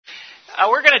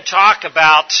We're going to talk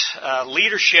about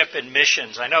leadership and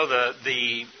missions. I know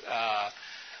the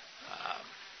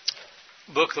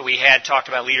book that we had talked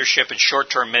about leadership and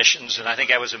short-term missions, and I think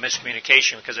that was a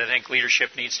miscommunication because I think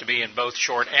leadership needs to be in both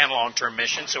short and long-term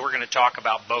missions, so we're going to talk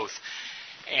about both.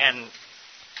 And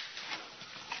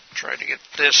try to get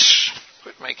this,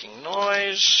 quit making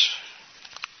noise.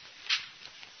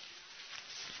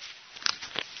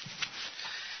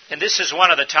 And this is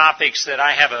one of the topics that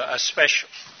I have a special...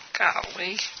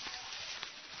 Golly.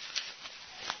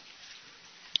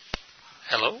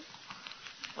 Hello?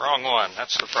 Wrong one.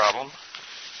 That's the problem.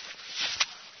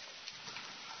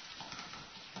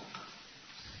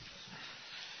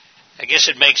 I guess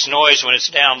it makes noise when it's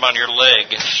down on your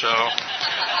leg, so...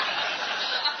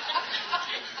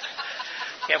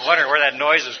 Kept wondering where that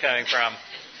noise is coming from.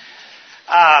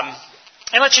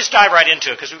 And let's just dive right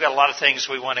into it because we've got a lot of things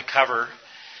we want to cover.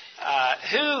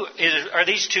 Are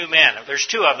these two men? There's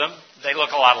two of them. They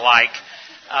look a lot alike.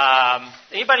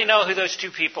 Anybody know who those two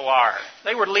people are?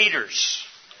 They were leaders.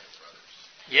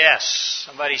 Yes,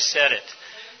 somebody said it.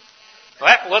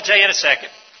 Well, we'll tell you in a second.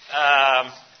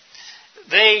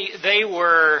 They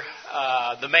were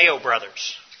the Mayo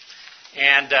brothers.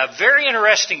 And very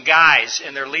interesting guys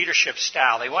in their leadership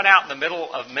style. They went out in the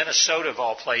middle of Minnesota, of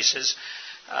all places.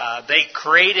 They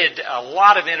created a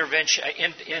lot of inventions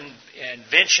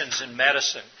in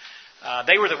medicine.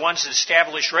 They were the ones that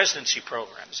established residency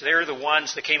programs. They're the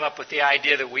ones that came up with the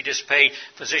idea that we just pay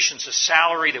physicians a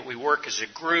salary, that we work as a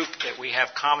group, that we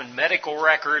have common medical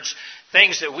records,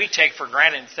 things that we take for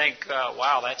granted and think,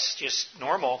 wow, that's just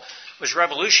normal, was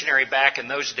revolutionary back in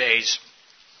those days.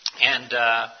 And,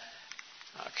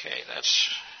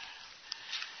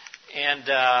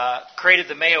 created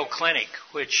the Mayo Clinic,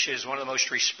 which is one of the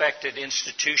most respected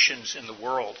institutions in the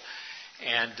world.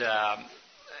 And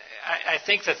I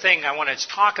think the thing I want to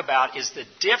talk about is the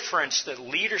difference that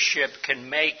leadership can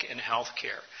make in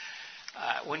healthcare.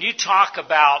 When you talk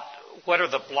about what are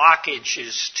the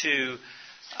blockages to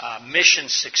mission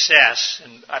success,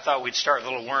 and I thought we'd start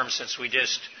with Little Worm since we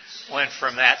just went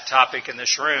from that topic in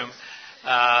this room,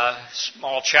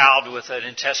 small child with an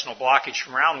intestinal blockage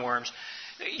from roundworms.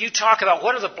 You talk about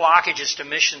what are the blockages to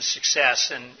mission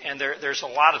success, and there's a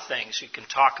lot of things. You can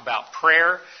talk about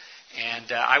prayer,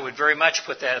 and I would very much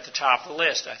put that at the top of the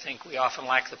list. I think we often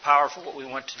lack the power for what we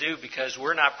want to do because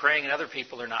we're not praying and other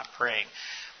people are not praying.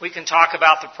 We can talk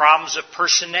about the problems of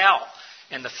personnel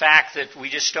and the fact that we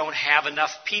just don't have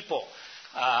enough people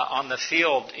on the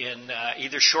field in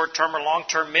either short-term or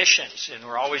long-term missions, and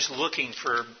we're always looking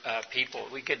for people.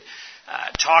 We could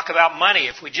talk about money.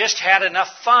 If we just had enough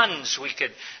funds, we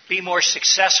could be more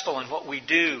successful in what we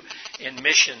do in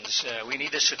missions. We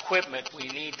need this equipment. We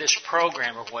need this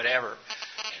program or whatever.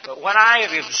 But what I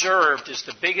have observed is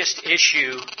the biggest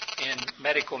issue in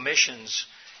medical missions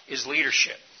is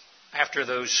leadership, after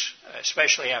those,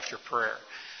 especially after prayer.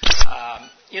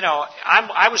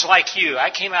 I was like you.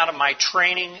 I came out of my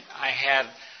training. I had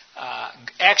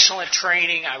excellent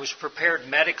training. I was prepared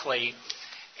medically.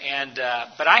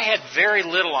 But I had very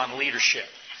little on leadership.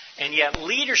 And yet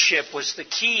leadership was the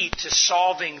key to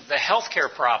solving the healthcare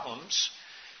problems,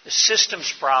 the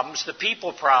systems problems, the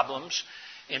people problems,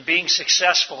 and being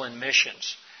successful in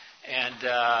missions.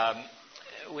 And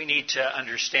we need to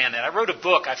understand that. I wrote a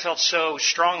book. I felt so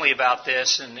strongly about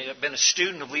this, and I've been a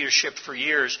student of leadership for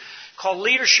years, called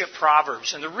Leadership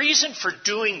Proverbs. And the reason for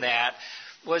doing that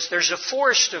was there's a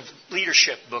forest of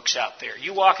leadership books out there.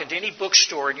 You walk into any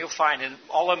bookstore and you'll find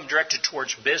all of them directed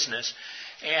towards business.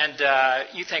 And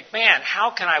you think, man, how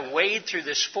can I wade through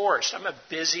this forest? I'm a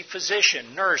busy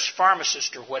physician, nurse,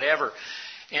 pharmacist, or whatever.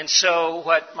 And so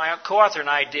what my co-author and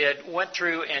I did, went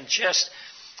through and just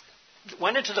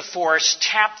went into the forest,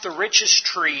 tapped the richest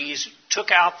trees, took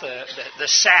out the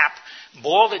sap,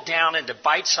 boiled it down into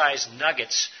bite-sized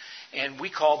nuggets, and we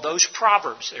call those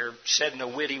proverbs. They're said in a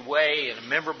witty way, in a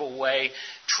memorable way,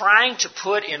 trying to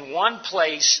put in one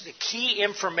place the key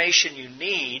information you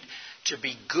need to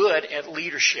be good at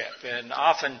leadership. And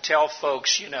often tell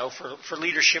folks, for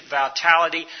leadership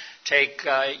vitality, take,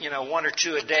 one or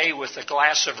two a day with a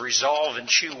glass of Resolve and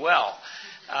chew well.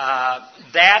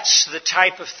 That's the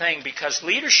type of thing, because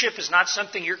leadership is not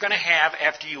something you're going to have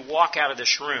after you walk out of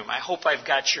this room. I hope I've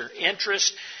got your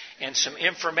interest and some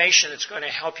information that's going to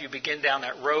help you begin down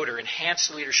that road or enhance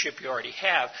the leadership you already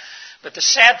have. But the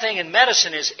sad thing in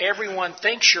medicine is everyone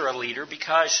thinks you're a leader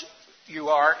because you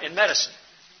are in medicine.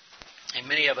 And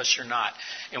many of us are not.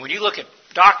 And when you look at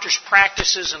doctors'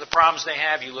 practices and the problems they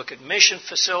have, you look at mission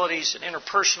facilities and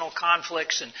interpersonal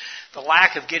conflicts and the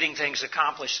lack of getting things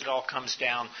accomplished, it all comes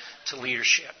down to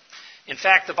leadership. In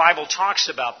fact, the Bible talks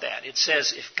about that. It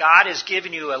says, if God has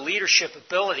given you a leadership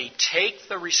ability, take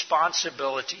the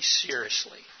responsibility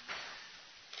seriously.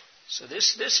 So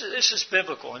this is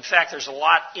biblical. In fact, there's a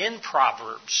lot in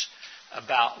Proverbs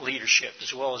about leadership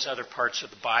as well as other parts of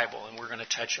the Bible, and we're going to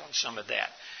touch on some of that.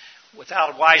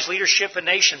 Without wise leadership, a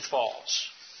nation falls.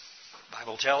 The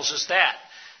Bible tells us that.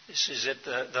 This is at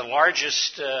the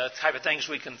largest type of things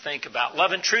we can think about.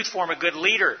 Love and truth form a good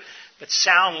leader, but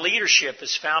sound leadership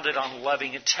is founded on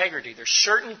loving integrity. There's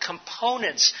certain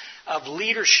components of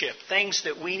leadership, things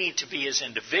that we need to be as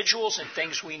individuals and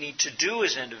things we need to do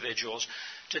as individuals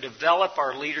to develop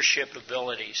our leadership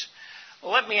abilities.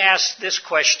 Well, let me ask this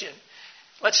question.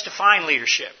 Let's define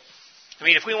leadership. I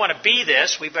mean, if we want to be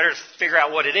this, we better figure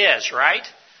out what it is, right?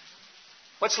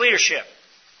 What's leadership?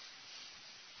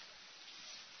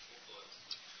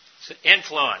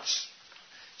 Influence.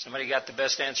 Somebody got the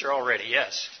best answer already.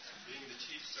 Yes. Being the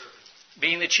chief servant.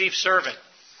 Being the chief servant.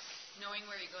 Knowing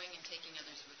where you're going and taking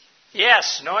others with you.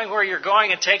 Yes, knowing where you're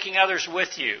going and taking others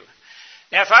with you.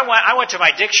 Now, if I went to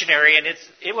my dictionary and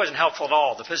it wasn't helpful at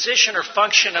all. The position or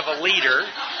function of a leader.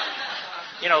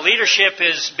 Leadership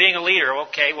is being a leader.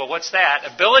 Okay, well, what's that?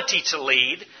 Ability to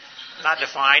lead, not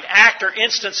defined. Act or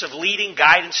instance of leading,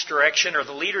 guidance, direction, or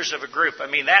the leaders of a group. I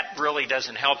mean, that really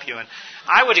doesn't help you. And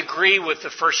I would agree with the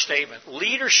first statement.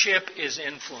 Leadership is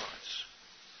influence.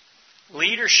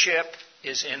 Leadership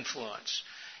is influence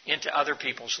into other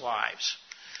people's lives.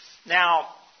 Now,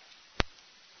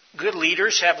 good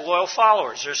leaders have loyal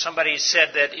followers. There's somebody who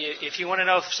said that if you want to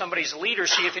know if somebody's a leader,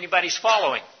 see if anybody's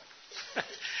following.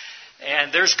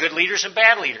 And there's good leaders and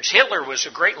bad leaders. Hitler was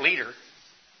a great leader.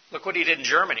 Look what he did in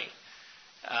Germany.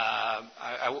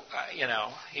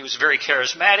 He was very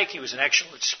charismatic. He was an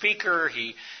excellent speaker.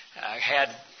 He had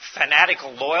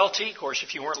fanatical loyalty. Of course,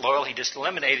 if you weren't loyal, he just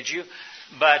eliminated you.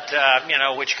 But,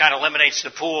 which kind of eliminates the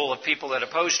pool of people that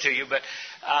oppose to you. But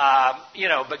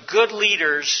good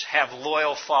leaders have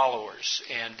loyal followers.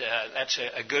 And that's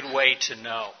a good way to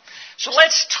know. So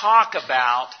let's talk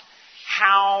about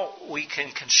how we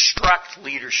can construct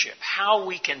leadership, how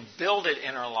we can build it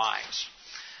in our lives.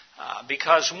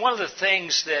 Because one of the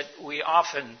things that we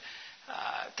often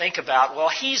think about, well,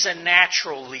 he's a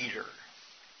natural leader.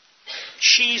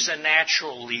 She's a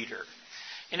natural leader.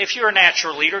 And if you're a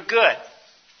natural leader, good.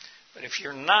 But if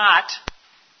you're not,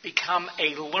 become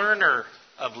a learner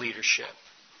of leadership.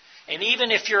 And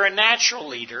even if you're a natural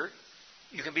leader,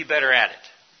 you can be better at it.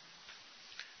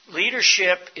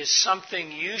 Leadership is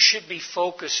something you should be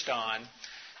focused on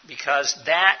because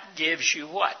that gives you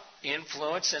what?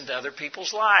 Influence into other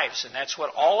people's lives. And that's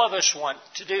what all of us want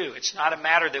to do. It's not a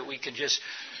matter that we can just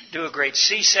do a great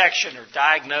C-section or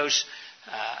diagnose,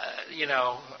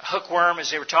 hookworm,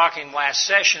 as they were talking last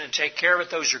session, and take care of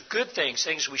it. Those are good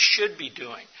things we should be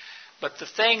doing. But the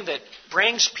thing that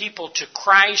brings people to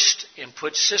Christ and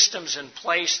puts systems in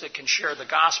place that can share the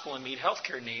gospel and meet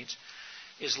healthcare needs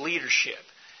is leadership.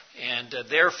 And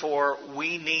therefore,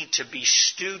 we need to be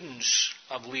students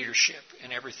of leadership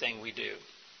in everything we do.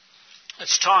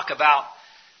 Let's talk about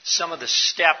some of the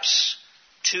steps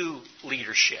to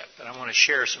leadership. And I want to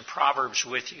share some proverbs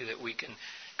with you that we can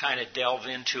kind of delve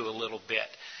into a little bit.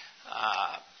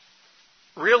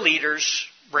 Real leaders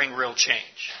bring real change.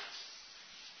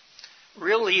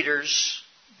 Real leaders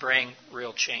bring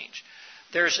real change.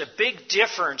 There's a big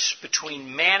difference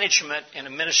between management and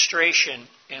administration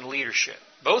and leadership.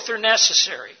 Both are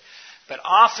necessary, but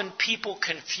often people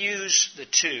confuse the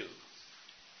two.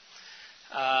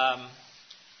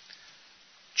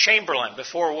 Chamberlain,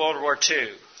 before World War II,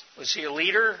 was he a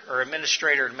leader or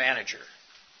administrator and manager?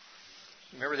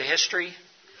 Remember the history?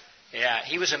 Yeah,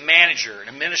 he was a manager, an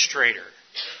administrator.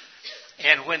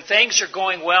 And when things are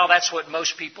going well, that's what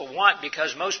most people want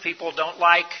because most people don't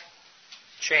like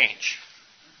change.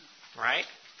 Right?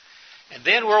 And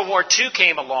then World War II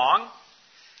came along,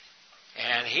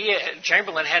 and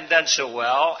Chamberlain hadn't done so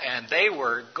well, and they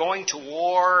were going to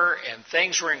war, and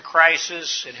things were in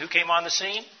crisis. And who came on the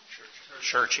scene?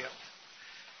 Churchill.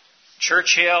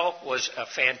 Churchill was a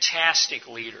fantastic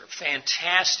leader,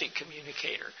 fantastic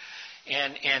communicator.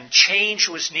 And change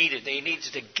was needed. They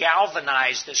needed to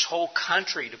galvanize this whole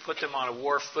country to put them on a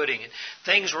war footing. And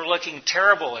things were looking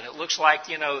terrible, and it looks like,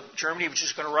 Germany was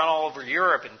just going to run all over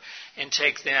Europe and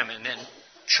take them. And then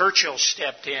Churchill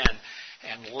stepped in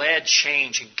and led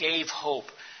change and gave hope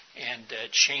and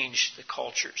changed the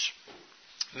cultures.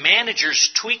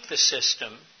 Managers tweak the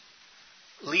system.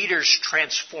 Leaders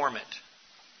transform it.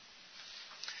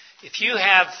 If you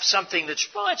have something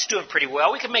it's doing pretty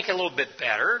well, we can make it a little bit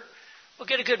better. Well,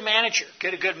 get a good manager,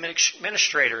 get a good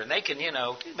administrator, and they can,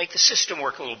 make the system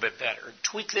work a little bit better,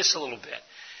 tweak this a little bit.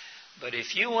 But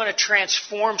if you want to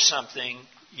transform something,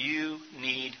 you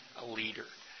need a leader.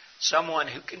 Someone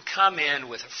who can come in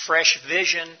with a fresh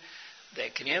vision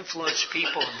that can influence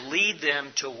people and lead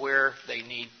them to where they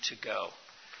need to go.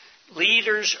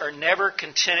 Leaders are never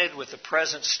contented with the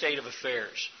present state of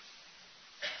affairs.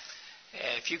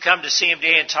 If you come to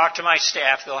CMDA and talk to my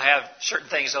staff, they'll have certain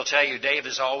things they'll tell you Dave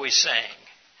is always saying.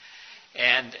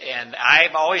 And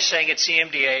I'm always saying at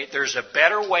CMDA, there's a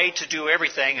better way to do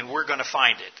everything, and we're going to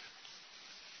find it.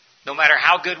 No matter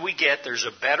how good we get, there's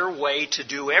a better way to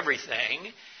do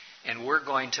everything, and we're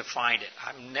going to find it.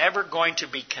 I'm never going to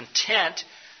be content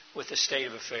with the state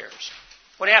of affairs.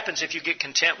 What happens if you get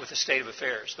content with the state of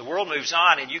affairs? The world moves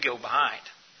on and you go behind,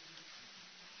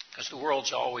 because the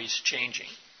world's always changing.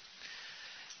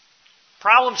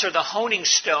 Problems are the honing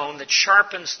stone that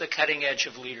sharpens the cutting edge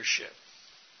of leadership.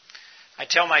 I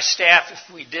tell my staff,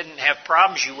 if we didn't have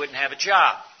problems, you wouldn't have a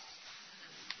job.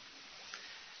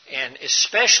 And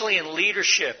especially in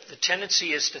leadership, the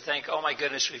tendency is to think, oh my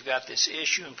goodness, we've got this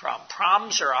issue and problem.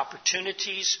 Problems are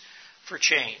opportunities for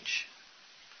change.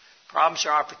 Problems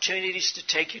are opportunities to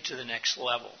take you to the next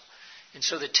level. And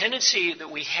so the tendency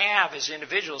that we have as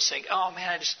individuals saying, oh man,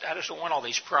 I just don't want all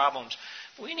these problems.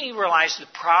 We need to realize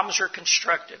that problems are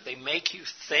constructive. They make you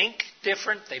think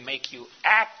different. They make you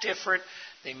act different.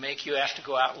 They make you have to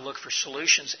go out and look for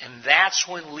solutions. And that's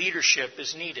when leadership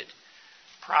is needed.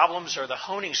 Problems are the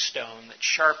honing stone that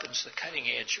sharpens the cutting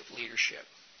edge of leadership.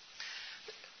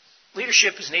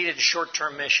 Leadership is needed in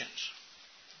short-term missions.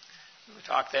 We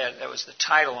talked that was the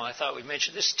title, and I thought we'd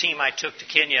mention this team I took to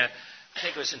Kenya, I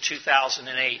think it was in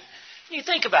 2008. You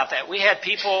think about that. We had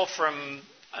people from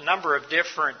a number of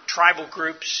different tribal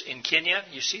groups in Kenya.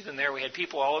 You see them there. We had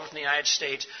people all over the United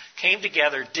States, came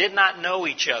together, did not know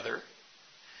each other.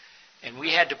 And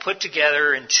we had to put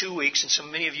together in 2 weeks, and so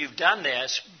many of you have done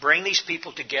this, bring these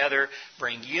people together,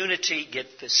 bring unity,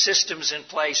 get the systems in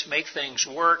place, make things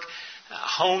work,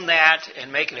 hone that,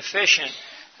 and make it efficient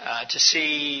to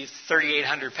see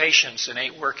 3,800 patients in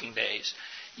 8 working days.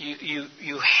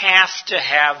 You have to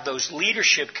have those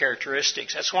leadership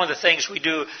characteristics. That's one of the things we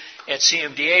do at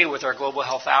CMDA with our global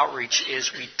health outreach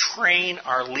is we train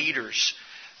our leaders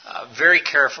very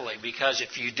carefully, because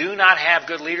if you do not have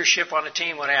good leadership on a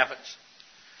team, what happens?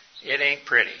 It ain't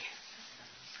pretty.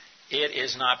 It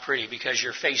is not pretty, because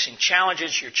you're facing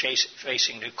challenges, you're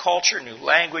facing new culture, new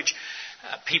language,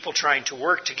 people trying to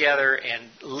work together, and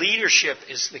leadership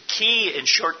is the key in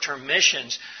short-term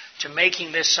missions to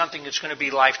making this something that's going to be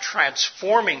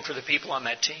life-transforming for the people on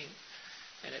that team.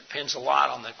 And it depends a lot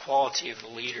on the quality of the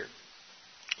leader.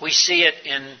 We see it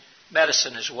in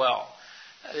medicine as well.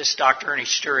 This is Dr. Ernie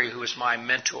Sturry, who was my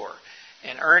mentor.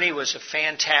 And Ernie was a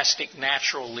fantastic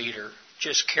natural leader,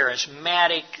 just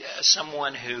charismatic,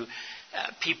 someone who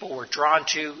people were drawn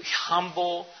to,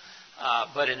 humble,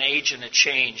 but an age and a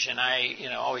change. And I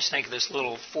always think of this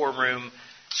little 4-room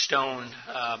stone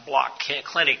block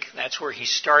clinic. That's where he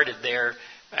started there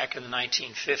back in the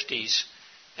 1950s,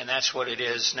 and that's what it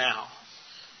is now.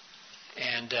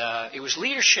 And it was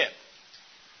leadership.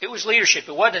 It was leadership.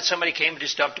 It wasn't that somebody came and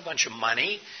just dumped a bunch of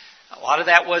money. A lot of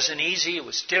that wasn't easy. It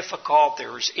was difficult.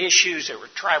 There was issues. There were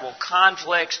tribal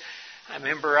conflicts. I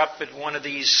remember up at one of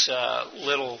these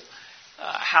little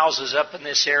houses up in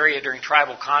this area during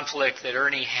tribal conflict that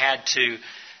Ernie had to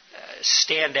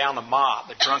stand down the mob,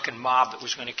 a drunken mob that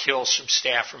was going to kill some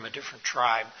staff from a different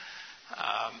tribe.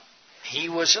 He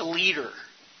was a leader,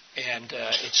 and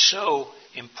it's so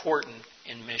important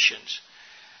in missions.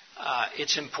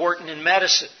 It's important in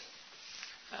medicine.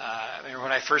 I remember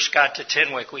when I first got to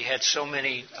Tenwick, we had so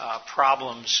many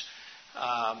problems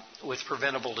with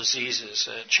preventable diseases.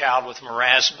 A child with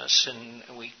marasmus and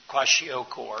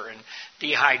kwashiorkor and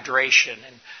dehydration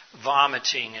and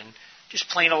vomiting and just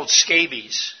plain old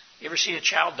scabies. You ever seen a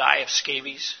child die of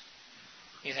scabies?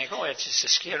 You think, oh, it's just a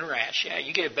skin rash. Yeah,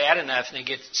 you get it bad enough and they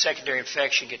get secondary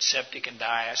infection, get septic and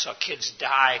die. I saw kids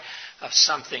die of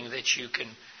something that you can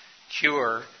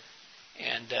cure.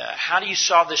 And how do you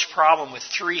solve this problem with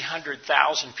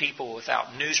 300,000 people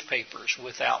without newspapers,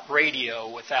 without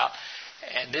radio,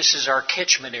 and this is our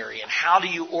catchment area. And how do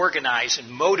you organize and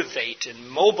motivate and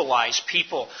mobilize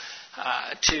people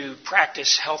to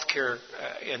practice healthcare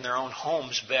in their own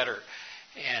homes better?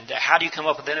 And how do you come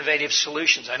up with innovative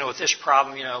solutions? I know with this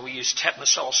problem, we use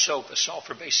Tetmasol soap, a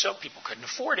sulfur-based soap. People couldn't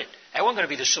afford it. That wasn't going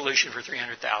to be the solution for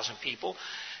 300,000 people.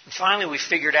 And finally, we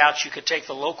figured out you could take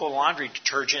the local laundry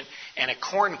detergent and a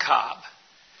corn cob,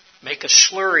 make a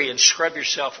slurry and scrub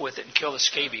yourself with it and kill the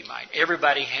scabies mite.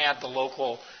 Everybody had the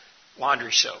local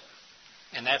laundry soap.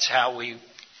 And that's how we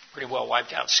pretty well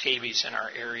wiped out scabies in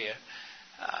our area.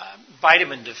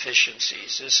 Vitamin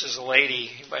deficiencies. This is a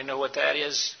lady, anybody know what that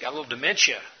is? Got a little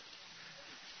dementia.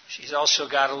 She's also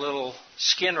got a little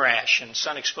skin rash in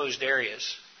sun-exposed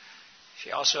areas.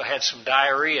 She also had some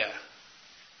diarrhea.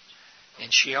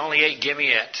 And she only ate Gimme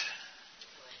It.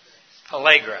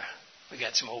 Pellagra. We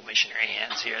got some old missionary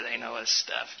hands here. They know this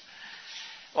stuff.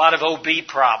 A lot of OB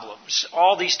problems.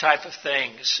 All these type of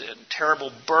things. And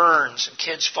terrible burns and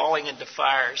kids falling into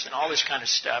fires and all this kind of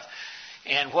stuff.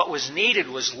 And what was needed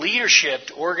was leadership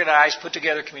to organize, put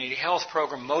together a community health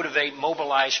program, motivate,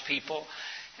 mobilize people.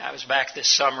 I was back this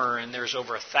summer, and there's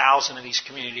over 1,000 of these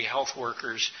community health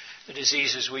workers. The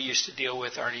diseases we used to deal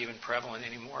with aren't even prevalent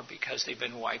anymore because they've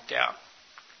been wiped out.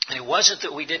 And it wasn't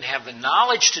that we didn't have the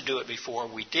knowledge to do it before.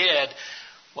 We did.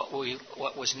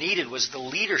 What was needed was the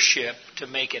leadership to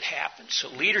make it happen. So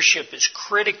leadership is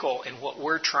critical in what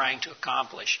we're trying to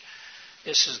accomplish.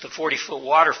 This is the 40-foot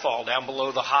waterfall down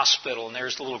below the hospital, and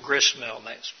there's the little grist mill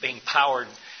that's being powered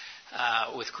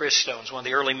with grist stones. One of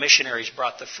the early missionaries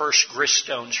brought the first grist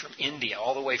stones from India,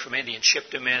 all the way from India, and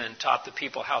shipped them in and taught the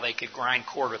people how they could grind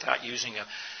cord without using a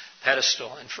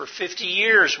pedestal. And for 50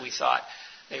 years they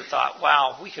thought,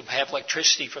 wow, we could have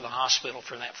electricity for the hospital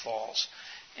for that falls.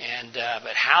 And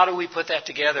but how do we put that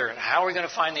together? And how are we going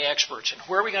to find the experts? And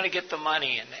where are we going to get the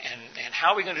money? And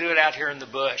how are we going to do it out here in the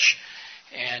bush?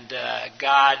 And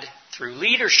God, through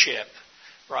leadership,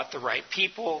 brought the right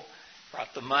people,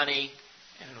 brought the money,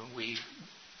 and we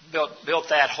built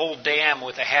that whole dam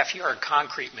with a half-yard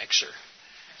concrete mixer.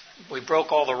 We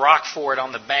broke all the rock for it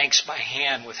on the banks by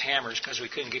hand with hammers because we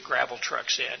couldn't get gravel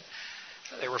trucks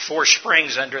in. There were 4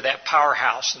 springs under that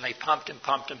powerhouse, and they pumped and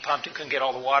pumped and pumped and couldn't get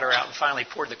all the water out, and finally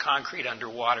poured the concrete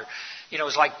underwater. You know,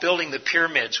 it was like building the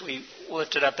pyramids. We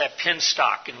lifted up that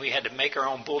penstock, and we had to make our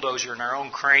own bulldozer and our own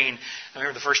crane. I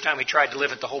remember the first time we tried to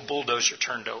lift it, the whole bulldozer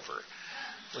turned over.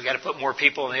 We got to put more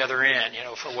people on the other end,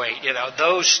 for weight.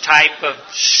 Those type of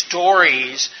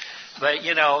stories. But,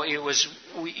 you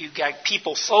got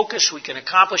people focused. We can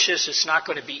accomplish this. It's not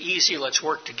going to be easy. Let's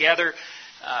work together.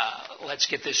 Let's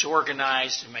get this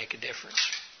organized and make a difference.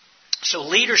 So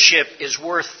leadership is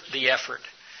worth the effort,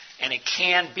 and it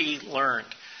can be learned.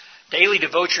 Daily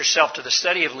devote yourself to the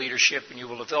study of leadership, and you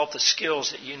will develop the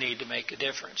skills that you need to make a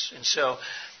difference. And so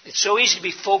it's so easy to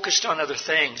be focused on other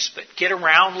things, but get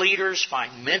around leaders,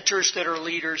 find mentors that are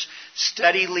leaders,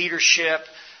 study leadership,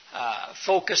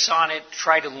 focus on it,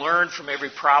 try to learn from every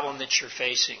problem that you're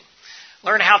facing.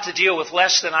 Learn how to deal with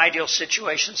less than ideal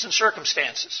situations and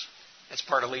circumstances. That's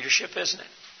part of leadership, isn't it?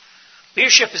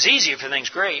 Leadership is easy if everything's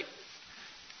great.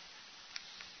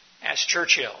 Ask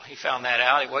Churchill. He found that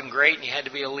out. It wasn't great, and he had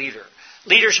to be a leader.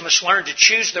 Leaders must learn to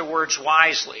choose their words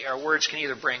wisely. Our words can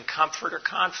either bring comfort or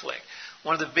conflict.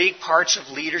 One of the big parts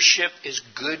of leadership is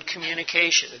good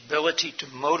communication, ability to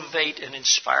motivate and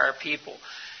inspire people.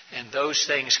 And those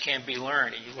things can be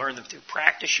learned. And you learn them through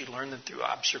practice. You learn them through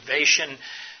observation.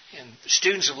 And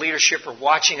students of leadership are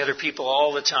watching other people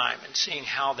all the time and seeing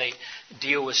how they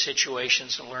deal with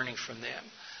situations and learning from them.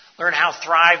 Learn how to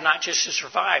thrive, not just to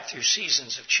survive, through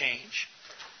seasons of change.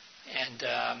 And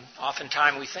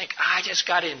oftentimes we think, I just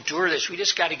got to endure this. We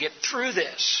just got to get through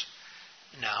this.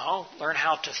 No, learn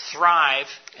how to thrive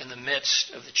in the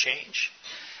midst of the change.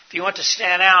 If you want to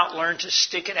stand out, learn to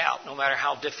stick it out, no matter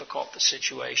how difficult the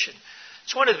situation.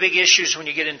 It's one of the big issues when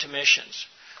you get into missions.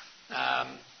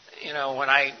 When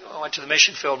I went to the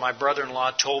mission field, my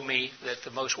brother-in-law told me that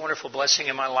the most wonderful blessing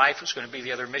in my life was going to be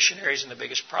the other missionaries, and the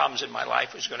biggest problems in my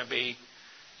life was going to be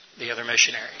the other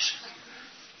missionaries.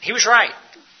 He was right,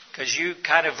 because you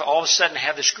kind of all of a sudden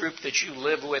have this group that you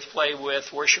live with, play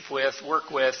with, worship with, work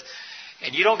with,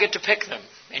 and you don't get to pick them,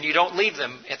 and you don't leave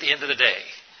them at the end of the day.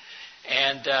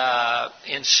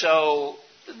 And so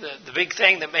the big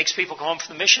thing that makes people come home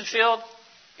from the mission field,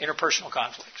 interpersonal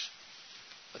conflicts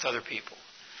with other people.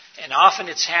 And often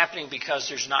it's happening because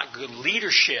there's not good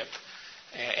leadership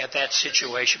at that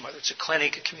situation, whether it's a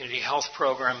clinic, a community health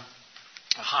program,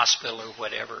 a hospital, or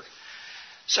whatever.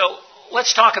 So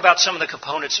let's talk about some of the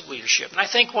components of leadership. And I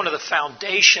think one of the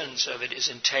foundations of it is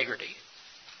integrity.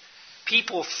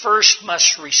 People first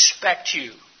must respect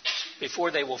you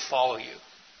before they will follow you.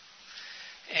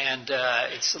 And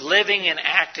it's living and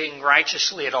acting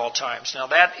righteously at all times. Now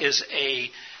that is a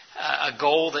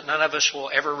goal that none of us will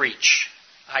ever reach.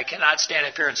 I cannot stand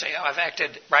up here and say, I've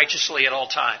acted righteously at all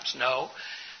times. No.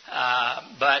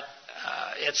 But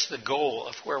it's the goal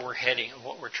of where we're heading and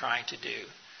what we're trying to do.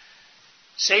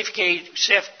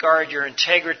 Safeguard your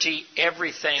integrity.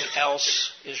 Everything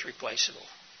else is replaceable.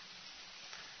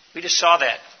 We just saw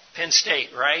that. Penn State,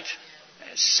 right?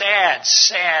 Sad,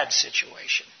 sad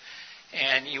situation.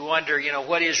 And you wonder,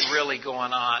 what is really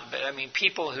going on? But I mean,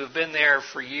 people who've been there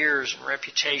for years and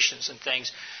reputations and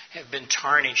things have been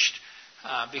tarnished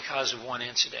because of one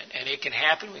incident. And it can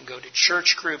happen. We can go to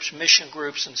church groups, mission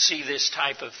groups, and see this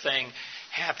type of thing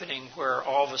happening where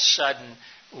all of a sudden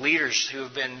leaders who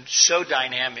have been so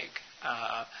dynamic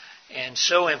and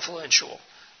so influential,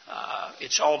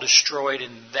 it's all destroyed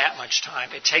in that much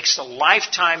time. It takes a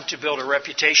lifetime to build a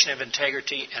reputation of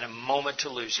integrity and a moment to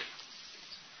lose it.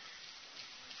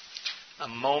 A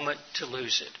moment to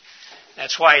lose it.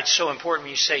 That's why it's so important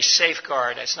when you say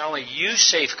safeguard. It's not only you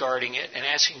safeguarding it and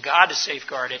asking God to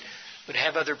safeguard it, but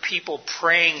have other people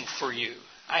praying for you.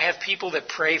 I have people that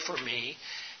pray for me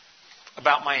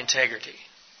about my integrity.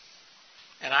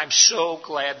 And I'm so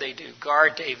glad they do.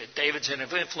 Guard David. David's in an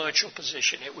influential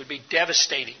position. It would be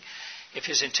devastating if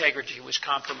his integrity was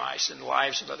compromised in the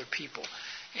lives of other people.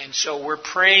 And so we're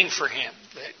praying for him,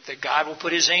 that God will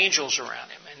put his angels around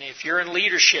him. And if you're in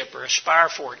leadership or aspire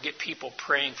for it, get people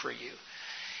praying for you.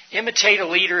 Imitate a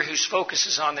leader whose focus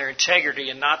is on their integrity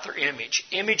and not their image.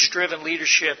 Image-driven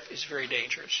leadership is very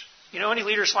dangerous. You know any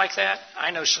leaders like that?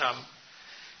 I know some.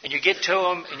 And you get to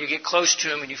them and you get close to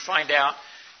them and you find out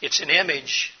it's an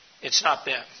image, it's not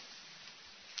them.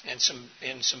 And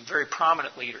some very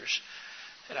prominent leaders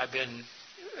that I've been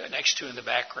next to in the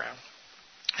background.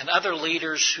 And other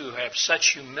leaders who have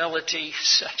such humility,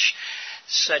 such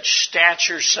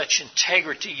stature, such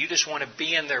integrity, you just want to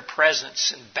be in their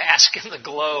presence and bask in the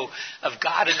glow of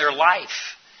God in their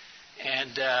life.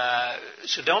 And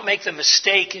so don't make the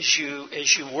mistake as you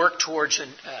work towards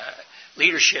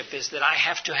leadership is that I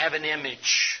have to have an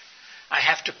image. I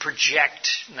have to project.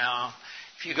 No.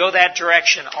 If you go that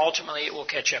direction, ultimately it will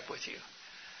catch up with you.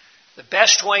 The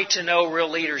best way to know real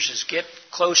leaders is get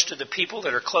close to the people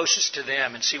that are closest to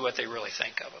them and see what they really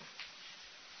think of them.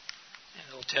 And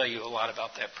it'll tell you a lot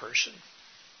about that person.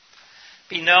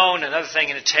 Be known, another thing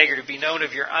in integrity, be known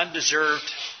of your undeserved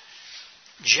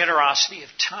generosity of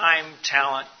time,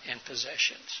 talent, and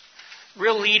possessions.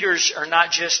 Real leaders are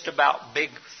not just about big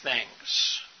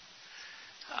things.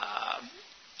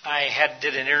 I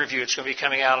did an interview, it's going to be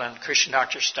coming out on Christian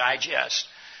Doctor's Digest,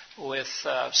 with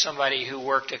somebody who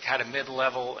worked at kind of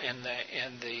mid-level in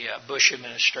the Bush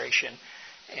administration.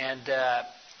 And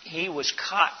he was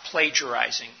caught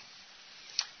plagiarizing.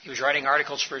 He was writing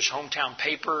articles for his hometown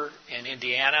paper in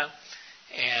Indiana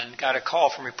and got a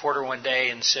call from a reporter one day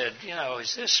and said,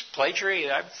 is this plagiary?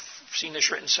 I've seen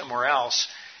this written somewhere else.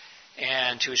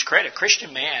 And to his credit,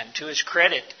 Christian man, to his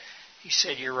credit, he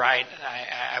said, you're right.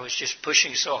 I was just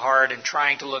pushing so hard and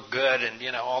trying to look good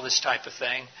and, all this type of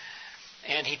thing.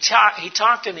 And he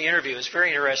talked in the interview. It was very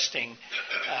interesting.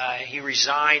 He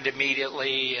resigned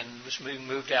immediately and was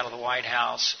moved out of the White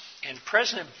House. And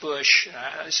President Bush,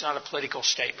 it's not a political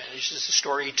statement, it's just a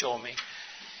story he told me.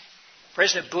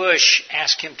 President Bush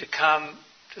asked him to come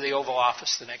to the Oval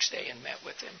Office the next day and met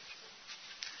with him.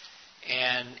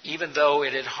 And even though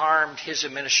it had harmed his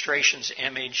administration's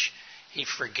image, he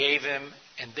forgave him.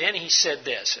 And then he said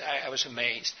this, I was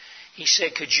amazed. He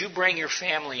said, could you bring your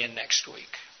family in next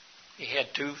week? He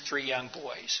had 2-3 young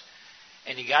boys.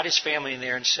 And he got his family in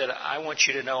there and said, I want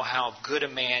you to know how good a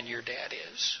man your dad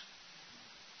is.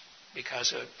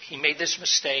 Because he made this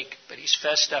mistake, but he's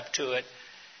fessed up to it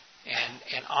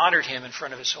and honored him in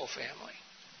front of his whole family.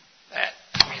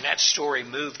 That story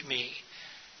moved me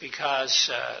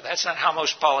because that's not how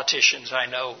most politicians I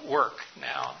know work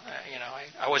now.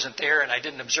 I wasn't there and I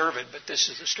didn't observe it, but this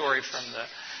is the story from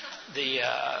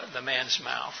the man's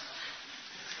mouth.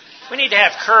 We need to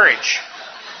have courage.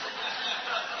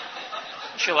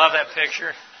 Don't you love that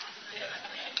picture?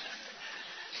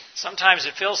 Sometimes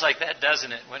it feels like that,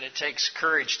 doesn't it, when it takes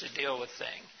courage to deal with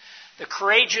things. The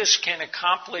courageous can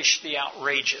accomplish the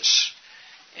outrageous,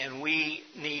 and we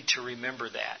need to remember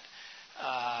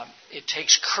that. It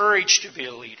takes courage to be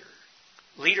a leader.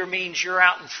 Leader means you're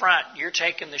out in front. You're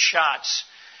taking the shots.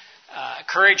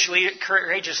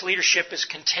 Courageous leadership is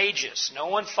contagious. No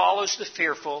one follows the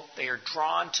fearful. They are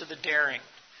drawn to the daring.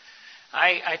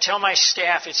 I tell my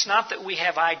staff, it's not that we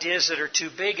have ideas that are too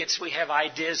big, it's we have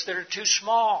ideas that are too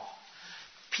small.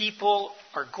 People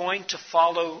are going to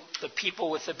follow the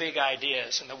people with the big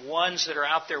ideas and the ones that are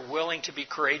out there willing to be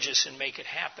courageous and make it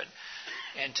happen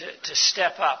and to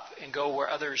step up and go where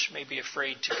others may be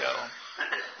afraid to go.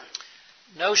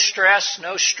 No stress,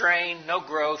 no strain, no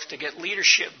growth. To get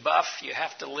leadership buff, you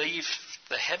have to leave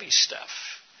the heavy stuff.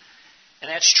 And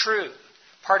that's true.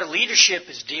 Part of leadership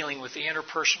is dealing with the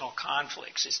interpersonal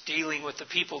conflicts. It's dealing with the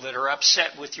people that are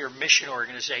upset with your mission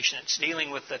organization. It's dealing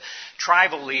with the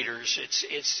tribal leaders.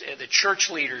 It's the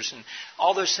church leaders and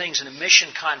all those things in a mission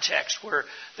context where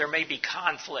there may be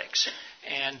conflicts.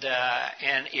 And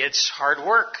it's hard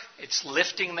work. It's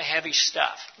lifting the heavy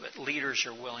stuff, but leaders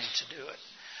are willing to do it.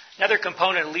 Another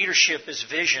component of leadership is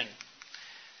vision.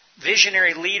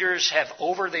 Visionary leaders have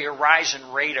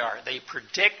over-the-horizon radar. They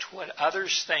predict what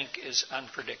others think is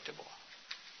unpredictable.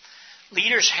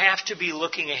 Leaders have to be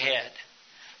looking ahead.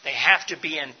 They have to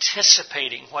be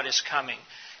anticipating what is coming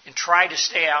and try to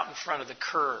stay out in front of the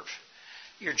curve.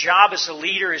 Your job as a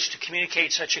leader is to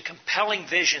communicate such a compelling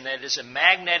vision that it is a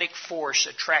magnetic force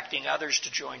attracting others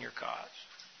to join your cause.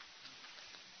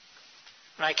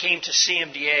 When I came to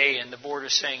CMDA and the board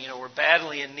was saying, we're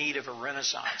badly in need of a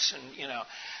renaissance. And,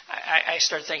 I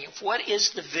started thinking, what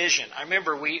is the vision? I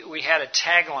remember we had a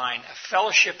tagline, a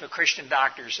fellowship of Christian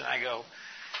doctors. And I go,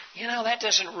 that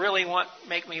doesn't really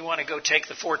make me want to go take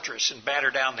the fortress and batter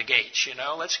down the gates.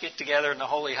 Let's get together in the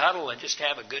holy huddle and just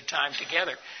have a good time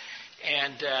together.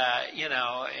 And,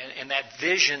 and that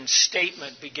vision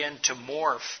statement began to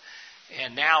morph.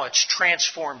 And now it's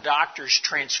transformed doctors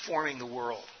transforming the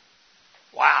world.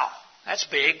 Wow, that's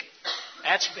big.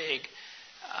 That's big.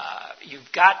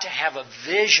 You've got to have a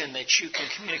vision that you can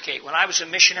communicate. When I was a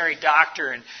missionary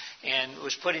doctor and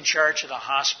was put in charge of the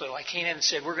hospital, I came in and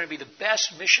said, we're going to be the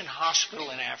best mission hospital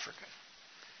in Africa.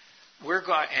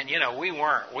 We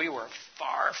weren't. We were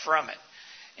far from it.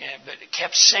 But it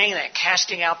kept saying that,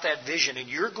 casting out that vision, and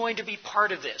you're going to be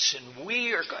part of this. And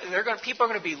people are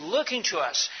going to be looking to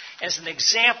us as an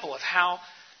example of how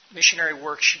missionary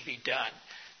work should be done.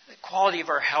 The quality of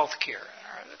our health care,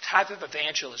 the type of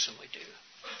evangelism we do.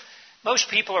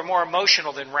 Most people are more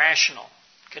emotional than rational,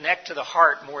 connect to the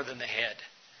heart more than the head.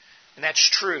 And that's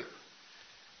true.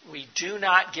 We do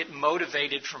not get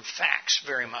motivated from facts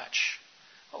very much.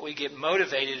 What we get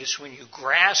motivated is when you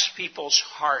grasp people's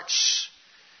hearts.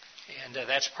 And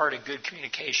that's part of good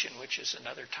communication, which is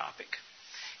another topic.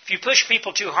 If you push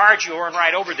people too hard, you'll run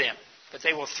right over them. But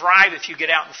they will thrive if you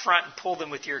get out in front and pull them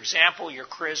with your example, your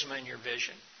charisma, and your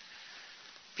vision.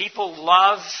 People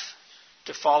love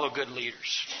to follow good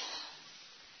leaders.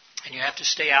 And you have to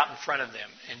stay out in front of them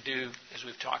and do, as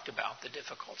we've talked about, the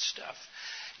difficult stuff.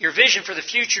 Your vision for the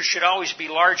future should always be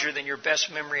larger than your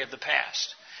best memory of the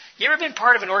past. You ever been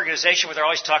part of an organization where they're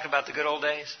always talking about the good old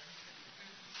days?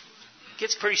 It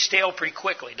gets pretty stale pretty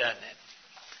quickly, doesn't it?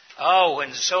 Oh,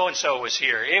 when so-and-so was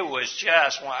here, it was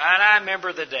just, and I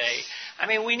remember the day. I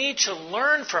mean, we need to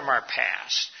learn from our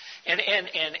past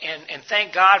and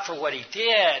thank God for what He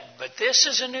did. But this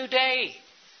is a new day.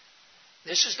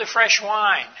 This is the fresh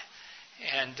wine.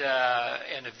 And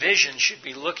a vision should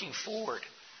be looking forward.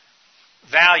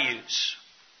 Values,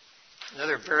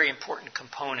 another very important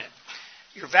component.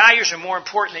 Your values are more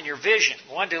important than your vision.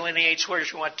 One delineates where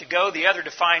you want to go. The other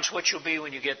defines what you'll be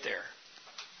when you get there.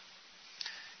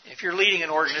 If you're leading an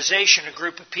organization, a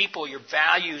group of people, your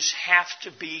values have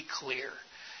to be clear.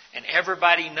 And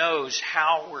everybody knows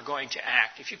how we're going to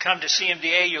act. If you come to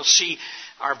CMDA, you'll see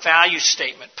our value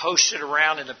statement posted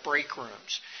around in the break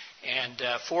rooms. And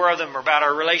 4 of them are about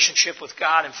our relationship with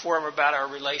God, and 4 of them are about our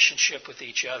relationship with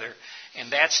each other.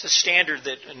 And that's the standard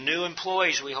that new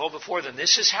employees we hold before them.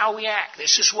 This is how we act.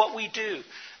 This is what we do.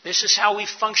 This is how we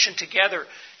function together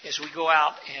as we go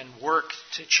out and work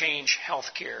to change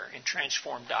healthcare and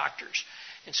transform doctors.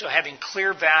 And so having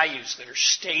clear values that are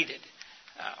stated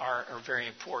are very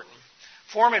important.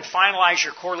 Form and finalize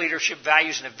your core leadership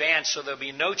values in advance so there'll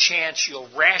be no chance you'll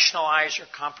rationalize or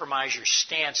compromise your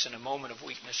stance in a moment of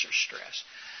weakness or stress.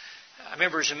 I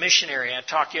remember as a missionary, I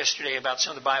talked yesterday about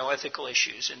some of the bioethical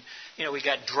issues. And, we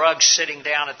got drugs sitting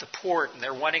down at the port and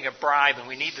they're wanting a bribe and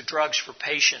we need the drugs for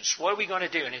patients. What are we going to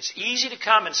do? And it's easy to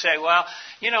come and say, well,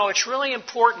 it's really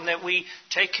important that we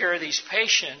take care of these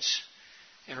patients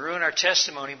and ruin our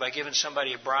testimony by giving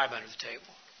somebody a bribe under the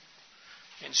table.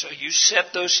 And so you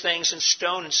set those things in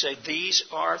stone and say, these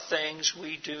are things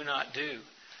we do not do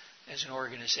as an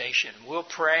organization. We'll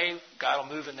pray. God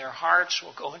will move in their hearts.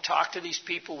 We'll go and talk to these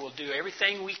people. We'll do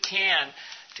everything we can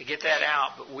to get that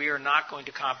out, but we are not going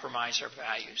to compromise our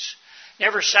values.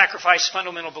 Never sacrifice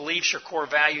fundamental beliefs or core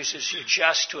values as you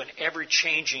adjust to an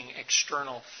ever-changing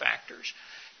external factors.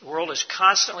 The world is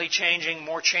constantly changing,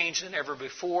 more change than ever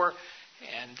before,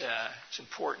 and it's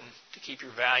important to keep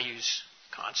your values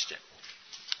constant.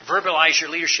 Verbalize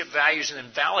your leadership values and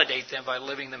then validate them by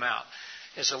living them out.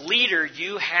 As a leader,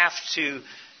 you have to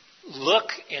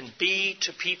look and be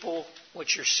to people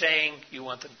what you're saying you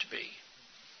want them to be.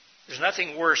 There's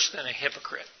nothing worse than a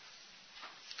hypocrite.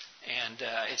 And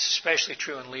it's especially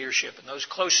true in leadership. And those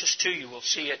closest to you will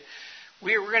see it.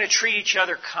 We're going to treat each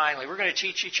other kindly. We're going to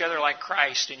teach each other like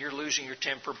Christ. And you're losing your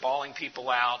temper, bawling people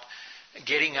out,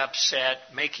 getting upset,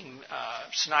 making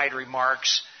snide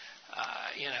remarks.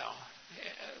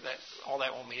 All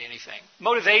that won't mean anything.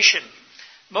 Motivation.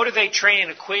 Motivate, train,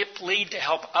 and equip, lead to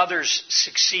help others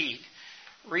succeed.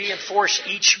 Reinforce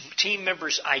each team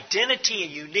member's identity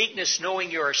and uniqueness, knowing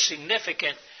you are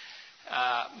significant.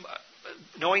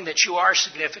 Knowing that you are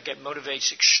significant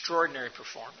motivates extraordinary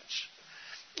performance.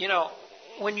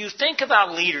 When you think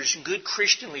about leaders and good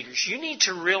Christian leaders, you need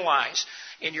to realize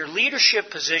in your leadership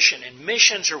position, in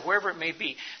missions or wherever it may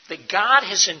be, that God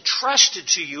has entrusted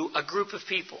to you a group of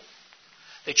people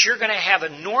that you're going to have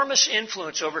enormous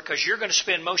influence over because you're going to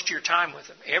spend most of your time with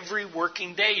them. Every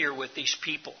working day you're with these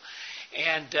people.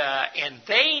 And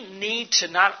they need to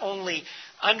not only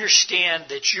understand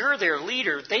that you're their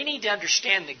leader, they need to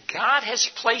understand that God has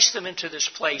placed them into this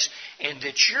place and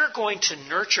that you're going to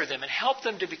nurture them and help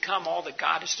them to become all that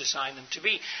God has designed them to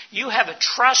be. You have a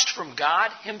trust from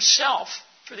God Himself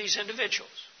for these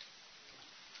individuals.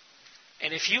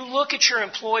 And if you look at your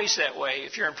employees that way,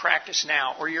 if you're in practice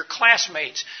now, or your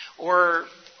classmates, or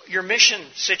your mission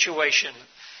situation,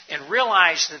 and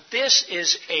realize that this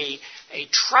is a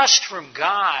trust from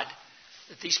God,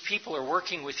 that these people are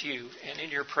working with you and in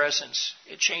your presence,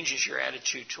 it changes your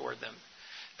attitude toward them.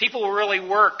 People will really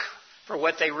work for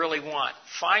what they really want.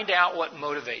 Find out what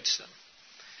motivates them.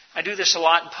 I do this a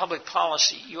lot in public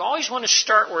policy. You always want to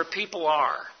start where people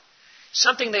are.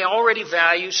 Something they already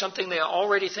value, something they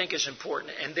already think is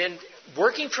important, and then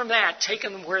working from that,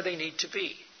 taking them where they need to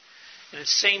be. And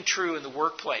it's the same true in the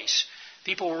workplace.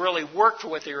 People will really work for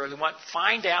what they really want.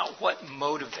 Find out what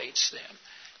motivates them.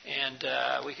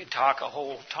 And we could talk a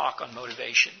whole talk on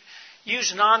motivation.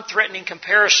 Use non-threatening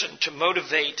comparison to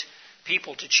motivate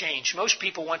people to change. Most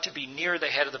people want to be near the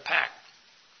head of the pack.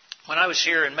 When I was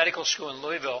here in medical school in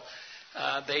Louisville,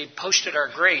 they posted our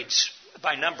grades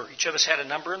by number. Each of us had a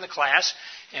number in the class,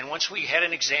 and once we had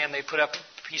an exam, they put up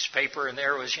a piece of paper, and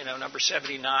there was, number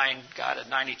 79 got a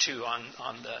 92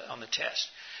 on the test.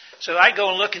 So I'd go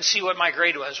and look and see what my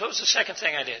grade was. What was the second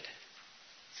thing I did?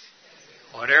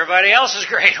 What everybody else's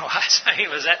grade was. I mean,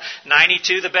 was that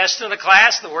 92 the best in the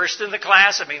class, the worst in the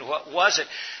class? I mean, what was it?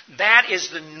 That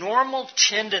is the normal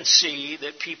tendency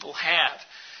that people have.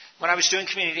 When I was doing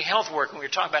community health work, and we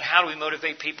were talking about how do we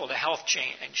motivate people to health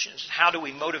changes, how do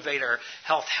we motivate our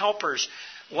health helpers,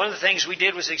 one of the things we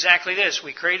did was exactly this.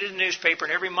 We created a newspaper,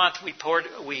 and every month we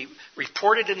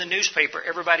reported in the newspaper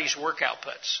everybody's work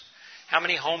outputs. How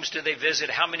many homes did they visit?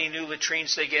 How many new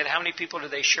latrines they get? How many people do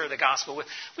they share the gospel with?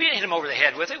 We didn't hit them over the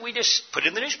head with it. We just put it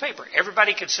in the newspaper.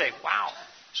 Everybody could say, wow,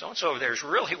 so-and-so over there is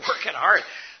really working hard.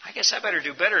 I guess I better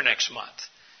do better next month.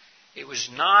 It was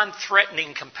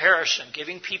non-threatening comparison,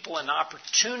 giving people an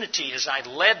opportunity as I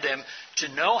led them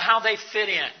to know how they fit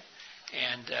in.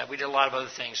 And we did a lot of other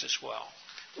things as well.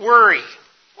 Worry.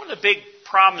 One of the big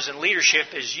problems in leadership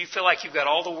is you feel like you've got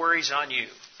all the worries on you.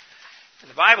 And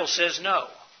the Bible says no.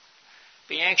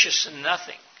 Be anxious in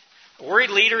nothing. A worried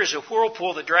leader is a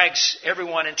whirlpool that drags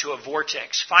everyone into a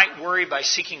vortex. Fight worry by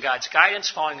seeking God's guidance,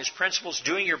 following His principles,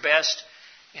 doing your best,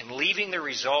 and leaving the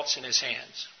results in His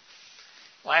hands.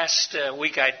 Last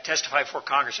week I testified before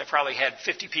Congress. I probably had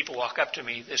 50 people walk up to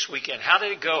me this weekend. How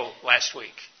did it go last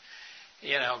week?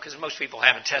 Because most people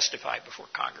haven't testified before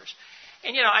Congress.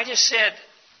 And, I just said,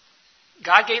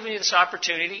 God gave me this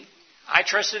opportunity. I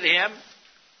trusted Him,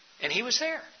 and He was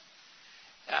there.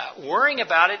 Worrying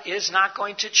about it is not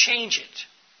going to change it.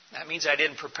 That means I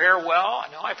didn't prepare well.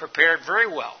 No, I prepared very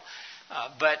well.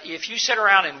 But if you sit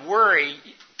around and worry,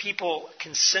 people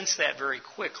can sense that very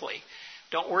quickly.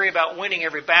 Don't worry about winning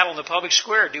every battle in the public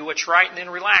square. Do what's right and then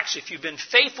relax. If you've been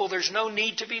faithful, there's no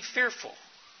need to be fearful.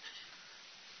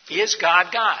 Is God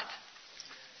God?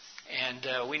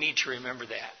 And we need to remember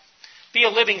that. Be a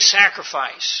living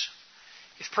sacrifice.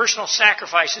 If personal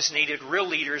sacrifice is needed, real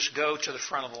leaders go to the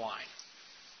front of the line.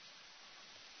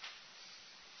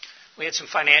 We had some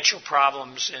financial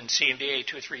problems in CMDA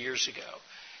 2 or 3 years ago.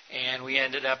 And we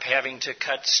ended up having to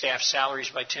cut staff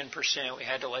salaries by 10%. We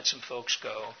had to let some folks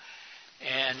go.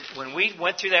 And when we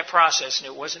went through that process, and